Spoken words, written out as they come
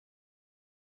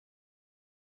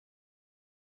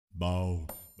Hello.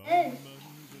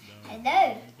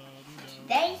 Hello.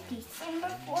 Today's December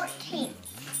 14th.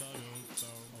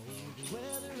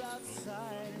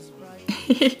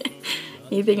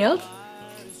 Anything else?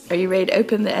 Are you ready to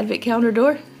open the advent calendar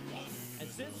door?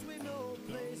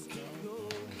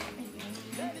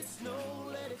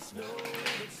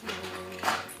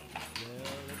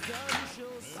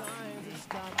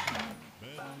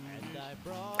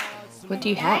 What do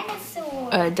you have? Dinosaur.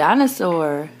 A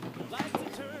dinosaur.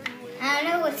 I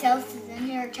don't know what else is in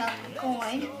here. A chocolate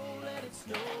coin.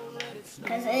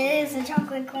 Because it is a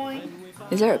chocolate coin.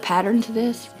 Is there a pattern to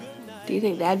this? Do you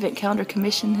think the Advent Calendar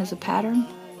Commission has a pattern?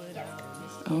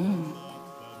 Oh.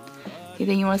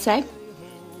 Anything you want to say?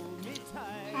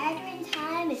 Pattern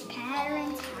time is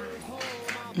pattern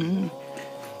time.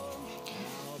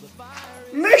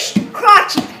 Mr.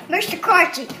 Crotchy, Mr.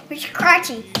 Crotchy, Mr.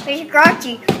 Crotchy, Mr.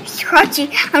 Crotchy, Mr. Crotchy,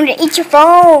 I'm gonna eat your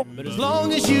phone. But as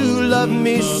long as you love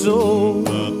me so,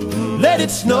 let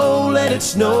it snow, let it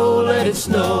snow, let it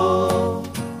snow.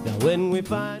 Now when we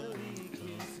finally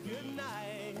good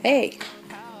night. Hey.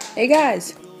 Hey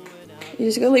guys. You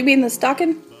just gonna leave me in the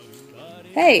stocking?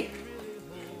 Hey.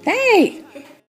 Hey.